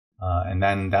And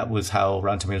then that was how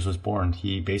Rotten Tomatoes was born.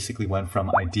 He basically went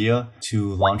from idea to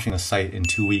launching a site in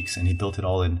 2 weeks, and he built it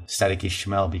all in static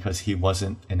HTML because he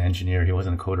wasn't an engineer, he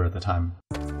wasn't a coder at the time.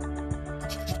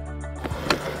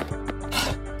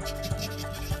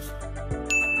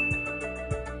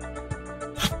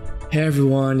 Hey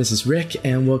everyone, this is Rick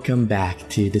and welcome back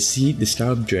to The Seed, the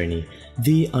Startup Journey,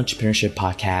 the entrepreneurship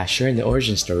podcast sharing the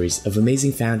origin stories of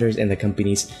amazing founders and their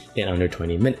companies in under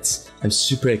 20 minutes. I'm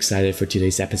super excited for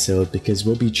today's episode because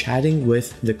we'll be chatting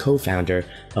with the co-founder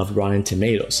of Rotten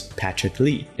Tomatoes, Patrick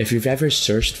Lee. If you've ever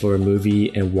searched for a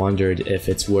movie and wondered if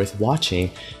it's worth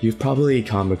watching, you've probably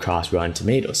come across Rotten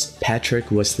Tomatoes. Patrick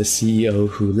was the CEO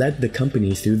who led the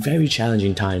company through very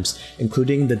challenging times,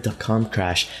 including the dot-com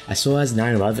crash as well as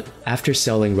 9/11. After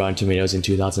selling Rotten Tomatoes in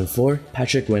 2004,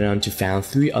 Patrick went on to found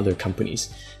 3 other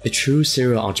companies. A true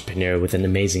serial entrepreneur with an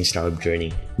amazing startup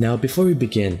journey. Now, before we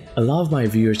begin, a lot of my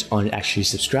viewers aren't actually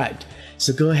subscribed.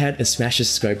 So go ahead and smash the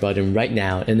subscribe button right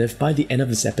now, and if by the end of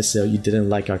this episode you didn't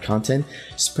like our content,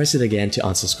 just press it again to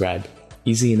unsubscribe.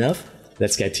 Easy enough?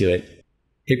 Let's get to it.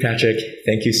 Hey Patrick,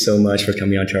 thank you so much for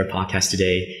coming onto our podcast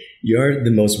today. You're the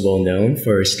most well-known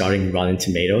for starting Rotten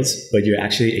Tomatoes, but you're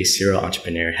actually a serial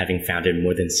entrepreneur, having founded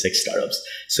more than 6 startups.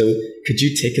 So could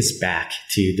you take us back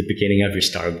to the beginning of your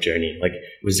startup journey? Like,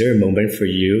 was there a moment for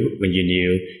you when you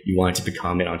knew you wanted to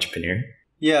become an entrepreneur?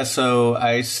 Yeah, so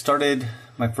I started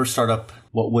my first startup,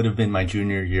 what would have been my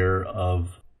junior year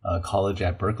of college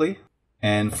at Berkeley.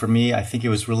 And for me, I think it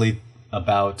was really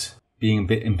about being a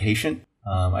bit impatient.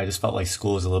 I just felt like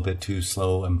school was a little bit too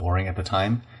slow and boring at the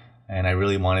time. And I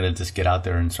really wanted to just get out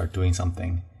there and start doing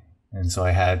something. And so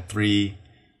I had 3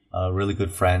 really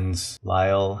good friends,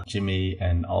 Lyle, Jimmy,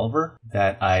 and Oliver,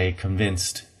 that I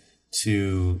convinced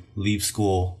to leave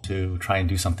school to try and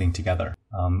do something together.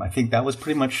 I think that was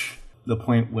pretty much the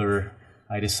point where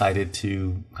I decided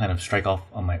to kind of strike off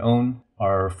on my own.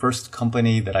 Our first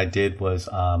company that I did was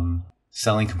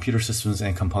selling computer systems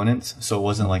and components. So it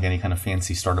wasn't like any kind of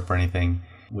fancy startup or anything.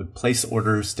 Would place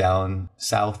orders down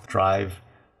south, drive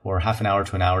for half an hour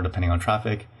to an hour, depending on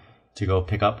traffic, to go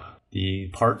pick up the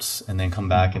parts and then come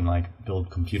back and like build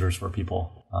computers for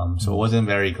people. So it wasn't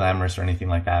very glamorous or anything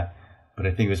like that, but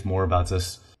I think it was more about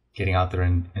just getting out there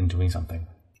and doing something.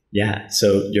 Yeah.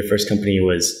 So your first company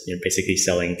was basically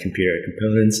selling computer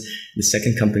components. The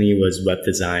second company was web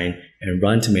design, and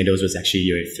Rotten Tomatoes was actually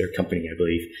your third company, I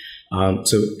believe.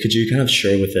 So could you kind of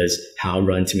share with us how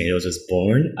Rotten Tomatoes was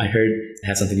born? I heard it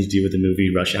had something to do with the movie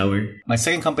Rush Hour. My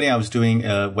second company, I was doing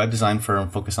a web design firm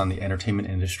focused on the entertainment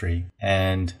industry.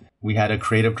 And we had a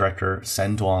creative director,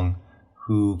 Sen Duong,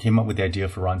 who came up with the idea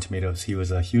for Rotten Tomatoes. He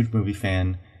was a huge movie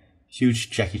fan, huge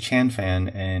Jackie Chan fan,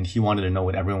 and he wanted to know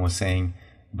what everyone was saying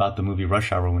about the movie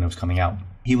Rush Hour when it was coming out.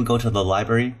 He would go to the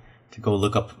library to go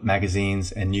look up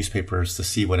magazines and newspapers to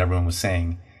see what everyone was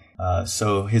saying.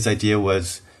 So his idea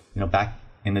was, back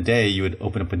in the day, you would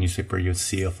open up a newspaper, you would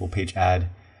see a full page ad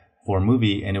for a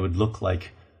movie, and it would look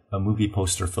like a movie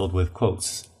poster filled with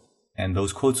quotes. And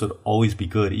those quotes would always be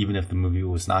good, even if the movie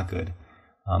was not good.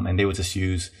 And they would just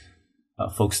use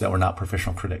folks that were not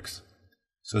professional critics.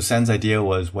 So Sen's idea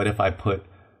was, what if I put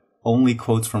only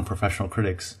quotes from professional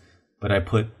critics, but I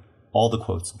put all the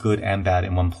quotes, good and bad,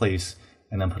 in one place,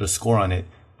 and then put a score on it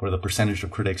for the percentage of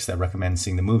critics that recommend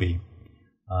seeing the movie.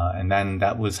 And then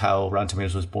that was how Rotten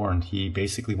Tomatoes was born. He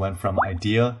basically went from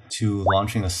idea to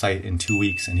launching a site in 2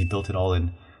 weeks, and he built it all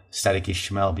in static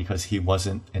HTML because he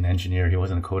wasn't an engineer, he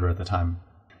wasn't a coder at the time.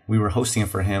 We were hosting it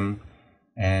for him,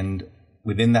 and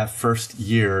within that first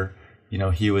year,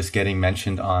 he was getting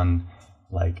mentioned on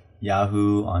like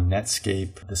Yahoo, on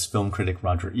Netscape. This film critic,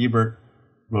 Roger Ebert,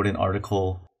 wrote an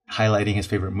article highlighting his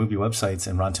favorite movie websites,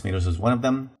 and Rotten Tomatoes was one of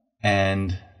them.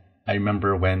 And I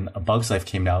remember when A Bug's Life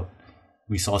came out,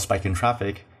 we saw a spike in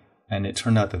traffic, and it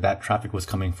turned out that traffic was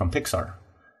coming from Pixar.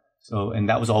 And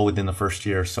that was all within the first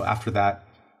year. So after that,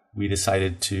 we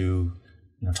decided to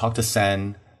talk to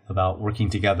Sen about working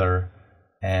together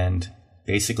and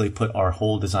basically put our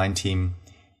whole design team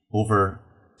over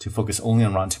to focus only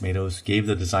on Rotten Tomatoes, gave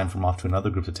the design firm off to another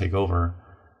group to take over,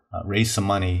 raised some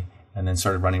money, and then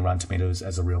started running Rotten Tomatoes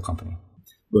as a real company.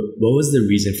 What was the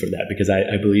reason for that? Because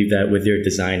I believe that with your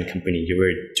design company, you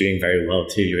were doing very well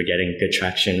too. You were getting good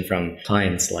traction from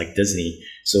clients like Disney.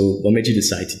 So what made you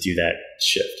decide to do that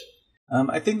shift?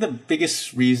 I think the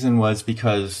biggest reason was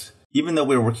because even though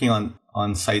we were working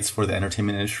on sites for the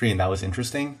entertainment industry, and that was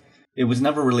interesting, it was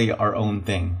never really our own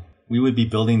thing. We would be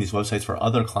building these websites for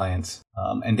other clients,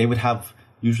 and they would have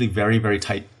usually very, very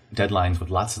tight deadlines with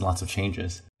lots and lots of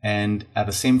changes. And at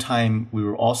the same time, we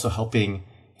were also helping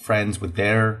friends with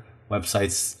their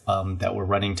websites that were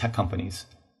running tech companies.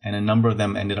 And a number of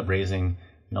them ended up raising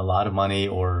a lot of money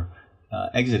or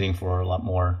exiting for a lot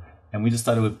more. And we just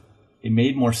thought it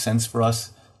made more sense for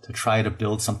us to try to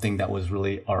build something that was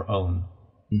really our own.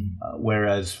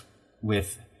 Whereas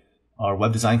with our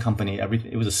web design company,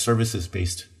 it was a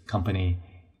services-based company,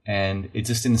 and it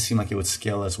just didn't seem like it would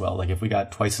scale as well. Like if we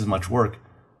got twice as much work,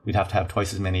 we'd have to have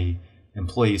twice as many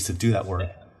employees to do that work.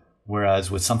 Whereas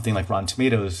with something like Rotten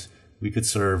Tomatoes, we could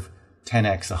serve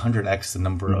 10x, 100x the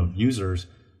number of users,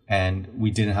 and we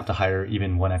didn't have to hire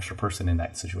even one extra person in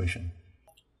that situation.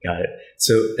 Got it.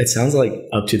 So it sounds like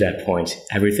up to that point,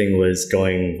 everything was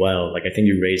going well. Like I think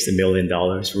you raised $1 million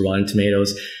for Rotten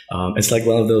Tomatoes. It's like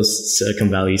one of those Silicon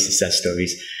Valley success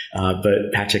stories.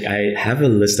 But Patrick, I have a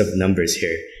list of numbers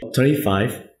here.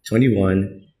 25,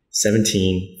 21,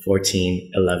 17,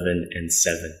 14, 11, and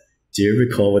 7. Do you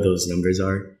recall what those numbers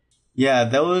are? Yeah,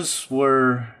 those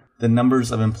were the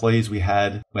numbers of employees we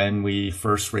had when we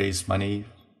first raised money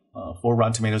for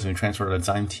Rotten Tomatoes and we transferred our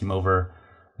design team over.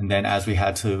 And then as we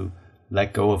had to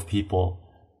let go of people,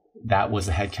 that was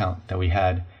the headcount that we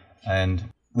had. And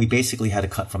we basically had to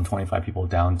cut from 25 people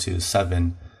down to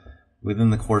 7 within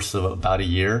the course of about a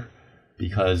year,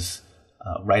 because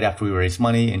right after we raised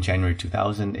money in January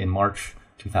 2000, in March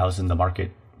 2000, the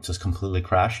market just completely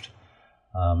crashed.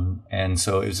 And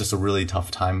so it was just a really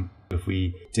tough time. If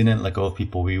we didn't let go of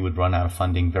people, we would run out of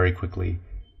funding very quickly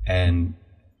and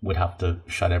would have to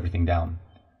shut everything down.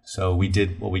 So we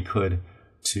did what we could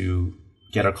to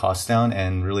get our costs down,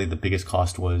 and really the biggest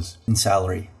cost was in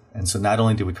salary. And so not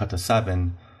only did we cut to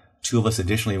 7, 2 of us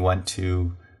additionally went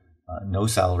to no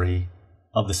salary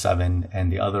of the 7,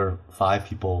 and the other 5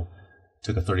 people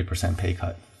took a 30% pay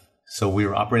cut. So we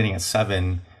were operating at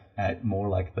 7 at more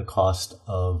like the cost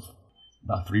of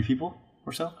about 3 people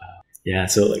or so. Yeah,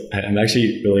 so like I'm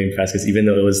actually really impressed because even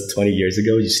though it was 20 years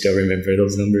ago, you still remember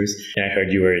those numbers. And I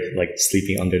heard you were like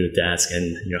sleeping under the desk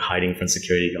and hiding from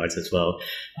security guards as well.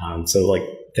 So like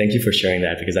thank you for sharing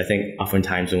that, because I think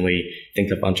oftentimes when we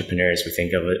think of entrepreneurs, we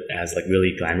think of it as like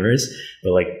really glamorous,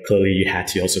 but like clearly you had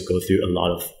to also go through a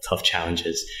lot of tough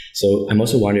challenges. So I'm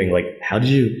also wondering, like, how did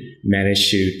you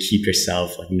manage to keep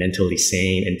yourself like mentally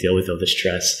sane and deal with all the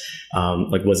stress?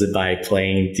 Like, was it by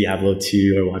playing Diablo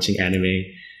 2 or watching anime?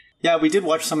 Yeah, we did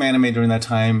watch some anime during that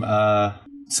time.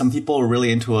 Some people were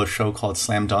really into a show called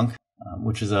Slam Dunk,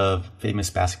 which is a famous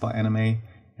basketball anime.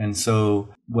 And so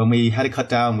when we had to cut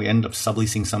down, we ended up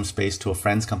subleasing some space to a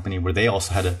friend's company where they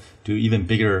also had to do even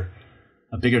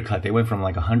a bigger cut. They went from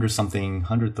like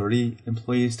 130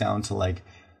 employees down to like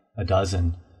a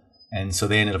dozen. And so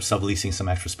they ended up subleasing some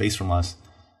extra space from us.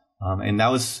 And it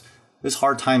was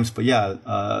hard times, but yeah,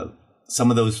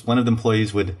 one of the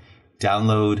employees would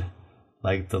download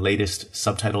like the latest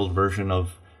subtitled version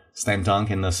of Slam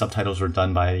Dunk, and the subtitles were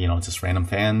done by, just random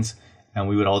fans. And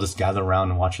we would all just gather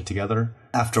around and watch it together.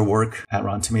 After work at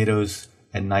Rotten Tomatoes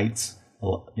at nights,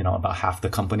 about half the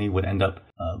company would end up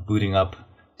booting up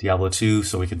Diablo 2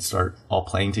 so we could start all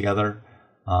playing together.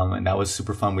 And that was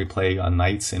super fun. We play on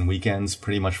nights and weekends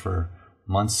pretty much for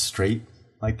months straight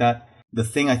like that. The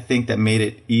thing I think that made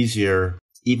it easier,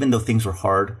 even though things were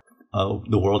hard,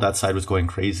 the world outside was going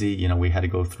crazy. We had to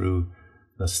go through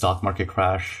the stock market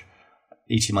crash.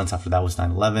 18 months after that was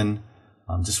 9/11.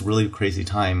 Just a really crazy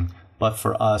time. But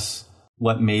for us,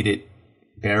 what made it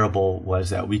bearable was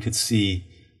that we could see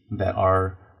that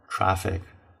our traffic,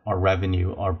 our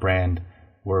revenue, our brand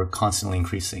were constantly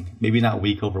increasing. Maybe not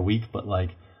week over week, but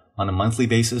like on a monthly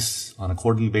basis, on a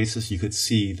quarterly basis, you could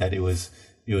see that it was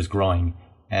growing.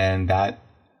 And that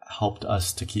helped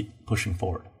us to keep pushing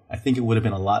forward. I think it would have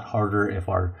been a lot harder if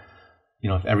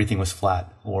if everything was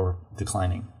flat or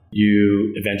declining.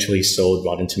 You eventually sold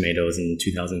Rotten Tomatoes in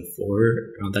 2004,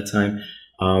 around that time.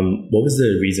 What was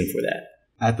the reason for that?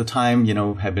 At the time,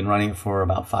 had been running it for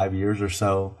about 5 years or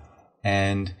so.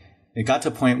 And it got to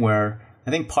a point where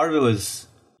I think part of it was,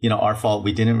 our fault.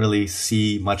 We didn't really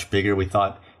see much bigger. We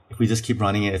thought if we just keep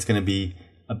running it, it's going to be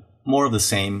more of the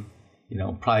same,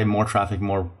 probably more traffic,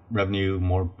 more revenue,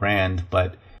 more brand,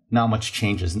 but not much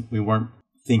changes. We weren't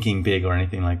thinking big or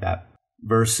anything like that.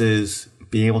 Versus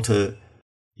being able to,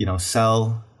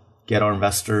 sell, get our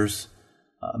investors,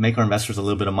 make our investors a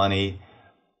little bit of money,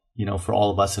 for all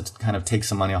of us to kind of take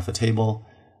some money off the table,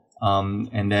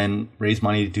 and then raise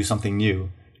money to do something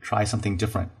new, try something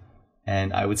different.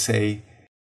 And I would say,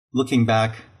 looking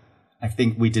back, I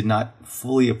think we did not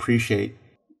fully appreciate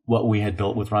what we had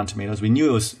built with Rotten Tomatoes. We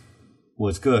knew it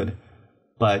was good,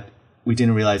 but we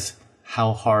didn't realize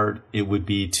how hard it would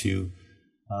be to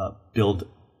build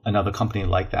another company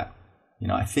like that.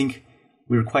 I think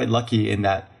we were quite lucky in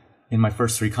that in my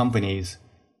first 3 companies,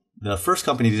 the first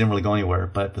company didn't really go anywhere,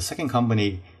 but the second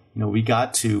company, we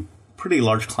got to pretty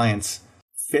large clients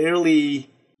fairly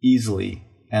easily.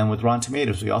 And with Rotten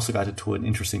Tomatoes, we also got it to an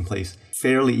interesting place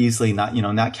fairly easily, not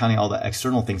counting all the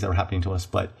external things that were happening to us,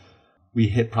 but we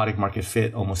hit product market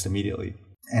fit almost immediately.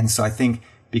 And so I think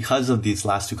because of these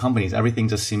last two companies, everything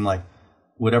just seemed like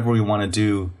whatever we want to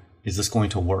do, is this going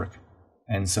to work?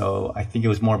 And so I think it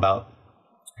was more about,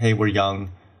 hey, we're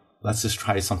young, let's just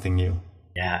try something new.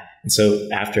 Yeah. And so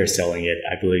after selling it,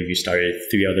 I believe you started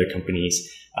 3 other companies.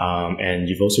 And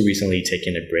you've also recently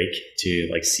taken a break to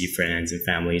like see friends and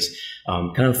families.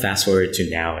 Kind of fast forward to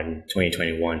now in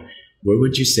 2021, where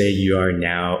would you say you are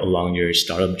now along your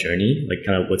startup journey? Like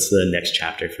kind of what's the next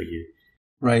chapter for you?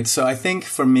 Right. So I think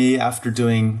for me, after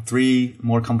doing 3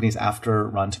 more companies after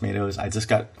Rotten Tomatoes, I just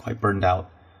got quite burned out.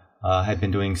 I had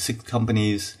been doing 6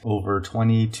 companies over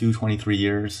 22, 23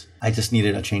 years. I just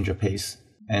needed a change of pace.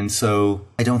 And so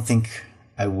I don't think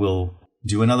I will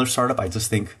do another startup. I just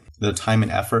think the time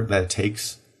and effort that it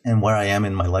takes and where I am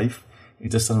in my life,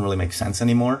 it just doesn't really make sense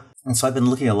anymore. And so I've been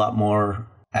looking a lot more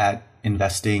at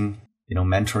investing,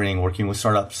 mentoring, working with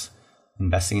startups,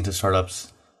 investing into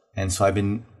startups. And so I've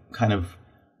been kind of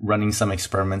running some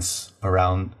experiments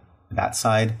around that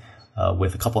side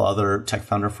with a couple other tech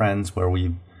founder friends where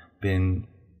we've been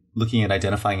looking at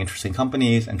identifying interesting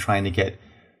companies and trying to get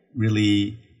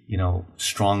really,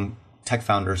 strong tech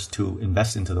founders to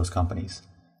invest into those companies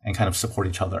and kind of support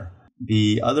each other.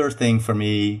 The other thing for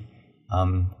me,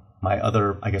 my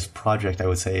other, project I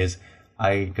would say is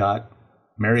I got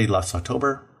married last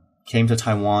October, came to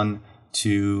Taiwan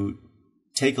to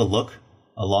take a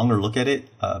longer look at it,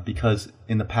 because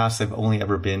in the past I've only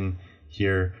ever been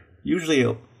here usually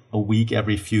a week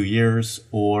every few years,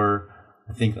 or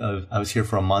I think I was here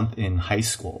for a month in high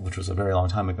school, which was a very long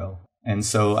time ago. And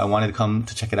so I wanted to come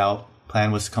to check it out.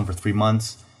 Plan was to come for 3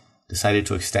 months, decided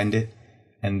to extend it.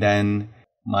 And then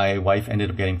my wife ended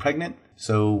up getting pregnant.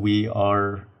 So we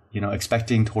are,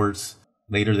 expecting towards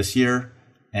later this year.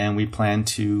 And we plan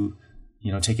to,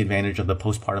 take advantage of the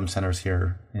postpartum centers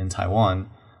here in Taiwan.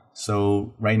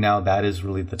 So right now that is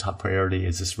really the top priority,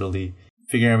 is just really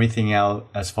figuring everything out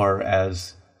as far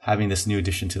as having this new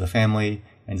addition to the family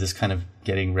and just kind of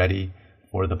getting ready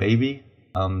for the baby.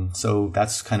 So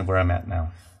that's kind of where I'm at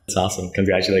now. That's awesome.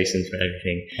 Congratulations for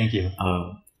everything. Thank you.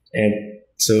 And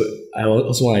so I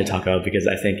also want to talk about, because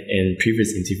I think in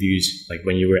previous interviews, like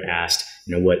when you were asked,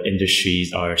 what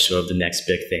industries are sort of the next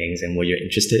big things and what you're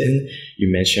interested in,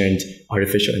 you mentioned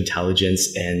artificial intelligence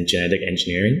and genetic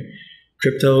engineering.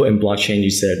 Crypto and blockchain,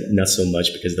 you said not so much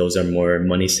because those are more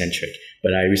money-centric.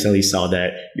 But I recently saw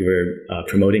that you were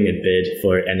promoting a bid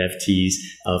for NFTs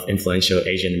of influential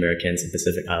Asian Americans and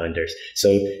Pacific Islanders.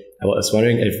 So I was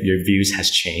wondering if your views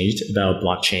has changed about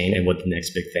blockchain and what the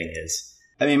next big thing is.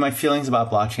 I mean, my feelings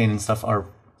about blockchain and stuff are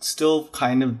still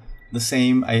kind of the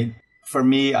same. For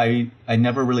me, I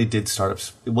never really did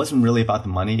startups. It wasn't really about the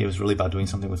money. It was really about doing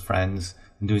something with friends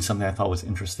and doing something I thought was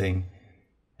interesting.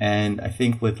 And I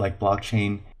think with like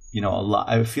blockchain,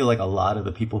 I feel like a lot of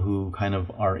the people who kind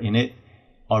of are in it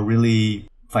are really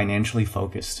financially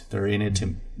focused. They're in it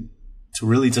to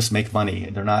really just make money.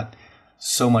 They're not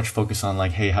so much focused on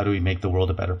like, hey, how do we make the world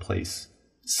a better place?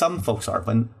 Some folks are,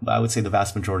 but I would say the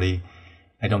vast majority,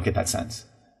 I don't get that sense.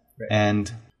 Right.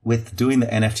 And with doing the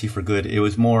NFT for good, it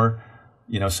was more,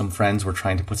 some friends were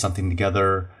trying to put something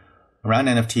together around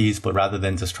NFTs, but rather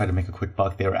than just try to make a quick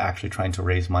buck, they were actually trying to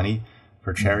raise money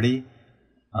for charity.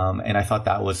 And I thought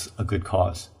that was a good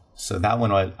cause. So that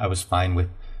one I was fine with,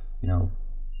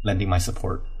 lending my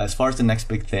support. As far as the next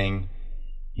big thing,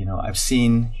 I've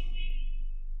seen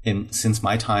since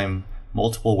my time,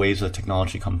 multiple waves of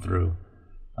technology come through.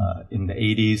 In the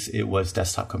 80s, it was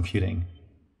desktop computing.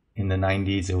 In the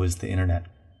 90s, it was the internet.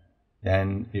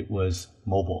 Then it was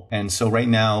mobile. And so right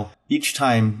now, each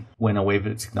time when a wave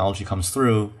of technology comes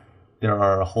through, there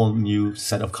are a whole new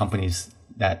set of companies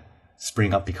that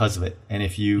spring up because of it. And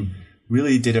if you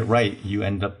really did it right, you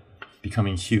end up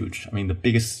becoming huge. I mean, the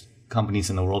biggest companies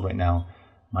in the world right now,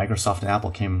 Microsoft and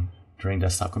Apple, came during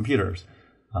desktop computers.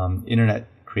 Internet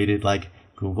created like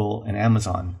Google and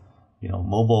Amazon.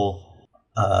 Mobile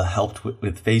helped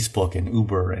with Facebook and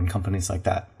Uber and companies like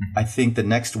that. I think the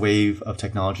next wave of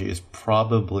technology is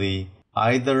probably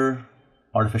either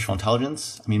artificial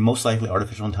intelligence. I mean, most likely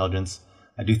artificial intelligence.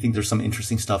 I do think there's some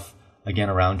interesting stuff, again,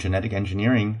 around genetic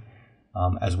engineering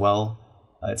as well.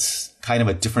 It's kind of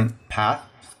a different path,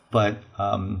 but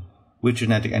with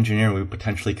genetic engineering, we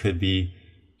potentially could be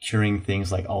curing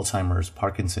things like Alzheimer's,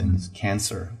 Parkinson's,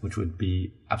 cancer, which would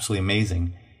be absolutely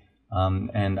amazing.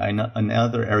 And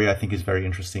another area I think is very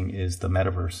interesting is the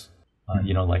metaverse,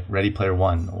 like Ready Player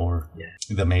One or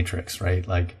The Matrix, right?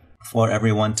 Like for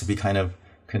everyone to be kind of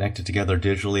connected together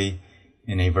digitally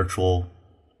in a virtual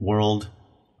world.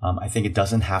 I think it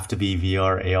doesn't have to be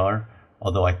VR, AR,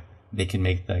 although they can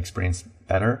make the experience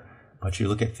better. But you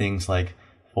look at things like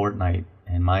Fortnite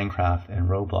and Minecraft and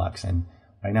Roblox, and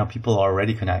right now people are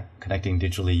already connecting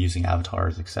digitally using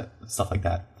avatars, stuff like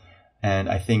that. And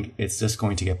I think it's just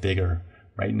going to get bigger.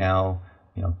 Right now,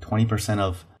 20%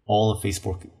 of all of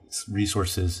Facebook's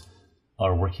resources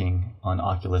are working on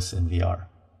Oculus and VR.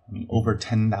 I mean, over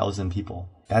 10,000 people.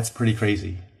 That's pretty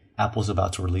crazy. Apple's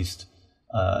about to release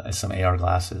some AR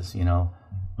glasses.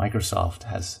 Microsoft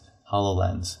has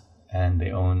HoloLens, and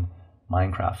they own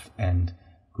Minecraft, and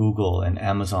Google and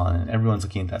Amazon, and everyone's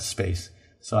looking at that space.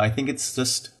 So I think it's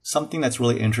just something that's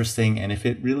really interesting. And if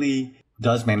it really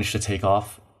does manage to take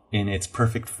off in its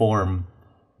perfect form,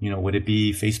 would it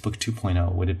be Facebook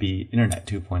 2.0? Would it be Internet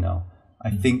 2.0? I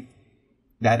think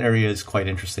that area is quite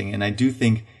interesting. And I do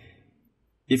think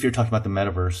if you're talking about the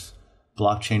metaverse,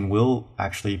 blockchain will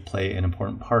actually play an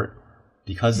important part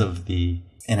because of the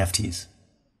NFTs.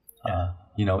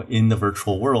 In the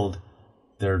virtual world,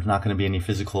 there's not going to be any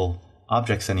physical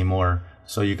objects anymore.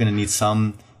 So you're going to need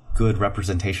some good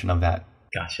representation of that.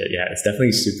 Gotcha. Yeah, it's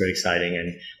definitely super exciting.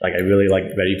 And I really like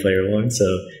Ready Player One. So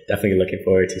definitely looking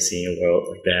forward to seeing a world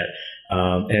like that.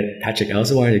 And Patrick, I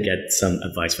also wanted to get some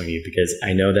advice from you, because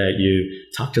I know that you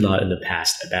talked a lot in the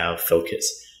past about focus,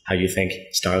 how you think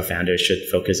startup founders should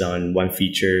focus on one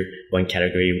feature, one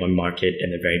category, one market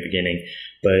in the very beginning.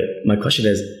 But my question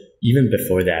is, even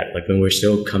before that, when we're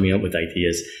still coming up with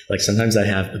ideas, sometimes I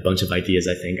have a bunch of ideas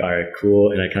I think are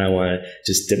cool and I kind of want to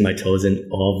just dip my toes in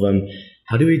all of them.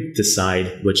 How do we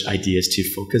decide which ideas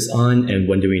to focus on, and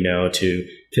when do we know to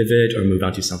pivot or move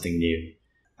on to something new?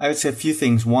 I would say a few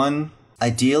things. One,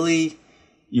 ideally,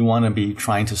 you want to be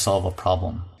trying to solve a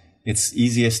problem. It's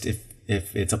easiest if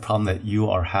it's a problem that you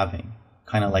are having,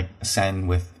 kind of like Sen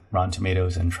with Rotten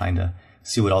Tomatoes and trying to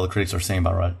see what all the critics are saying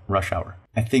about Rush Hour.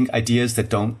 I think ideas that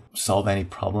don't solve any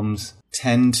problems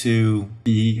tend to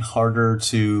be harder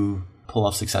to pull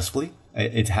off successfully.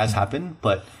 It has happened,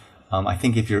 but I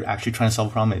think if you're actually trying to solve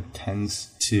a problem, it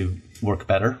tends to work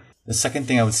better. The second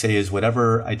thing I would say is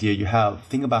whatever idea you have,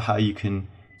 think about how you can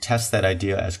test that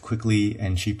idea as quickly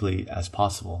and cheaply as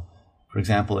possible. For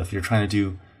example, if you're trying to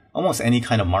do almost any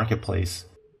kind of marketplace,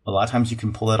 a lot of times you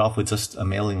can pull it off with just a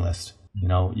mailing list.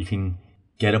 You can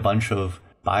get a bunch of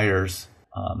buyers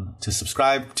to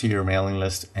subscribe to your mailing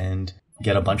list and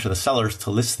get a bunch of the sellers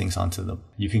to list things onto them.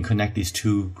 You can connect these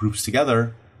two groups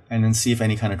together and then see if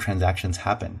any kind of transactions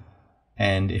happen.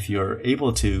 And if you're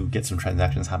able to get some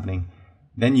transactions happening,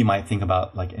 then you might think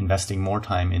about investing more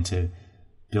time into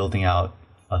building out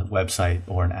a website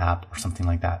or an app or something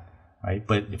like that, right?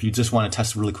 But if you just want to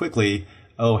test really quickly,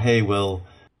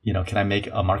 can I make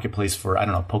a marketplace for,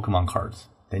 Pokemon cards?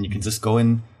 Then you can just go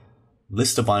and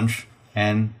list a bunch,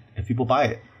 and if people buy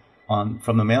it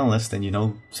from the mailing list,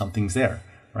 then something's there,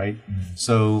 right? Mm-hmm.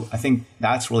 So I think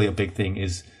that's really a big thing,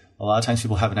 is a lot of times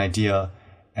people have an idea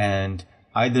and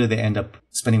either they end up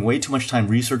spending way too much time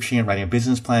researching it, writing a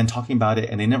business plan, talking about it,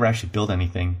 and they never actually build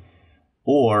anything,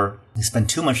 or they spend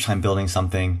too much time building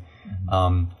something,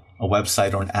 a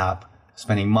website or an app,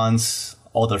 spending months,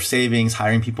 all their savings,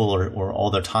 hiring people or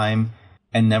all their time,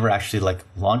 and never actually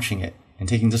launching it, and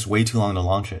taking just way too long to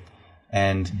launch it.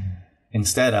 And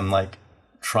instead, I'm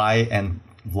try and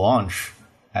launch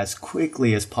as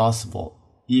quickly as possible,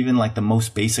 even the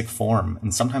most basic form.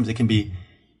 And sometimes it can be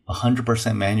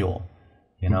 100% manual,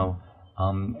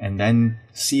 and then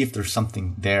see if there's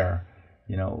something there.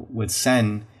 With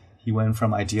Sen, he went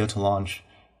from idea to launch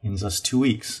in just 2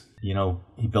 weeks.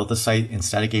 He built the site in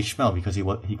static HTML because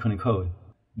he couldn't code.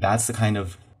 That's the kind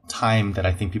of time that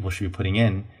I think people should be putting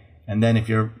in. And then if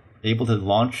you're able to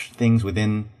launch things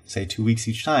within, say, 2 weeks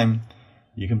each time,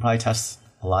 you can probably test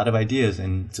a lot of ideas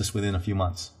just within a few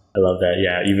months. I love that.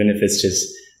 Yeah, even if it's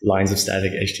just lines of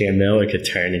static HTML, it could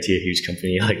turn into a huge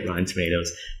company like Rotten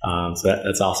Tomatoes. So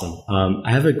that's awesome.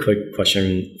 I have a quick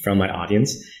question from my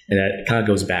audience, and that kind of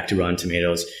goes back to Rotten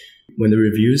Tomatoes. When the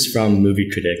reviews from movie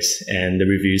critics and the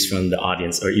reviews from the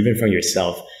audience, or even from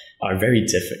yourself, are very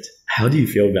different, how do you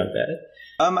feel about that?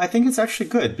 I think it's actually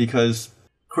good, because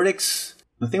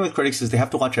the thing with critics is they have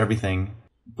to watch everything,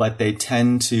 but they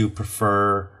tend to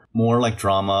prefer more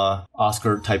drama,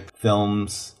 Oscar-type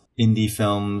films, indie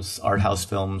films, art house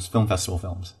films, film festival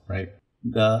films, right?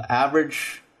 The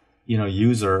average,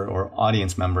 user or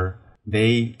audience member,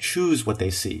 they choose what they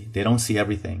see. They don't see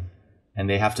everything, and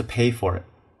they have to pay for it.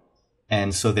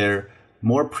 And so they're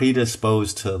more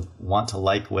predisposed to want to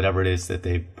like whatever it is that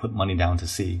they put money down to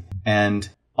see. And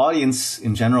audience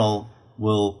in general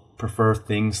will prefer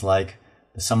things like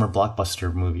the summer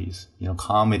blockbuster movies,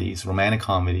 comedies, romantic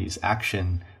comedies,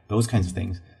 action, those kinds of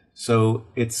things. So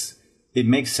it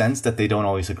makes sense that they don't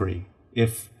always agree.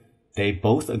 If they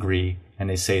both agree and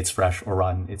they say it's fresh or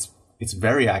rotten, it's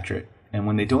very accurate. And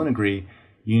when they don't agree,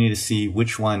 you need to see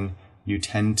which one you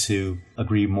tend to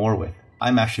agree more with.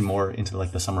 I'm actually more into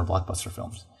like the summer blockbuster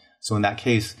films. So in that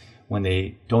case, when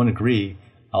they don't agree,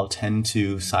 I'll tend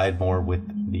to side more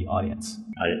with the audience.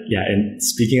 Yeah, and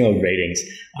speaking of ratings,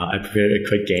 I prepared a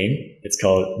quick game. It's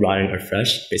called Rotten or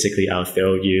Fresh. Basically, I'll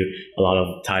throw you a lot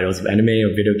of titles of anime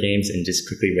or video games and just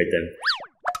quickly rate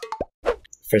them.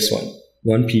 First one,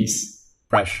 One Piece.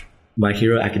 Fresh. My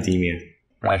Hero Academia.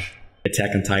 Fresh.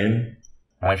 Attack on Titan.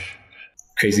 Fresh.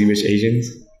 Crazy Rich Asians.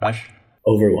 Fresh.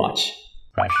 Overwatch.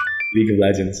 Fresh. League of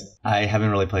Legends. I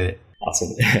haven't really played it. Awesome.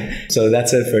 So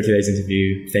that's it for today's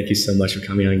interview. Thank you so much for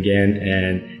coming on again.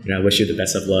 And I wish you the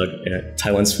best of luck.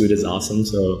 Taiwan's food is awesome.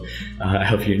 So I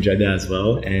hope you enjoyed that as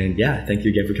well. And yeah, thank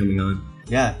you again for coming on.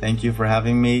 Yeah, thank you for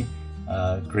having me.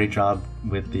 Great job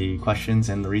with the questions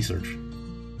and the research.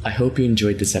 I hope you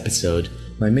enjoyed this episode.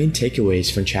 My main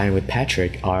takeaways from chatting with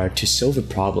Patrick are to solve a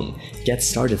problem, get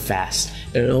started fast,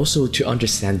 and also to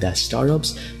understand that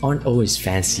startups aren't always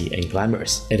fancy and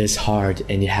glamorous. It is hard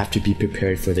and you have to be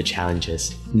prepared for the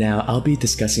challenges. Now, I'll be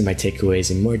discussing my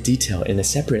takeaways in more detail in a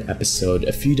separate episode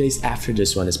a few days after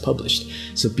this one is published,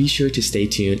 so be sure to stay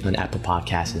tuned on Apple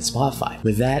Podcasts and Spotify.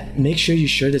 With that, make sure you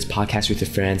share this podcast with your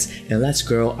friends and let's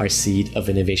grow our seed of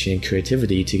innovation and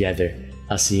creativity together.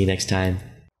 I'll see you next time.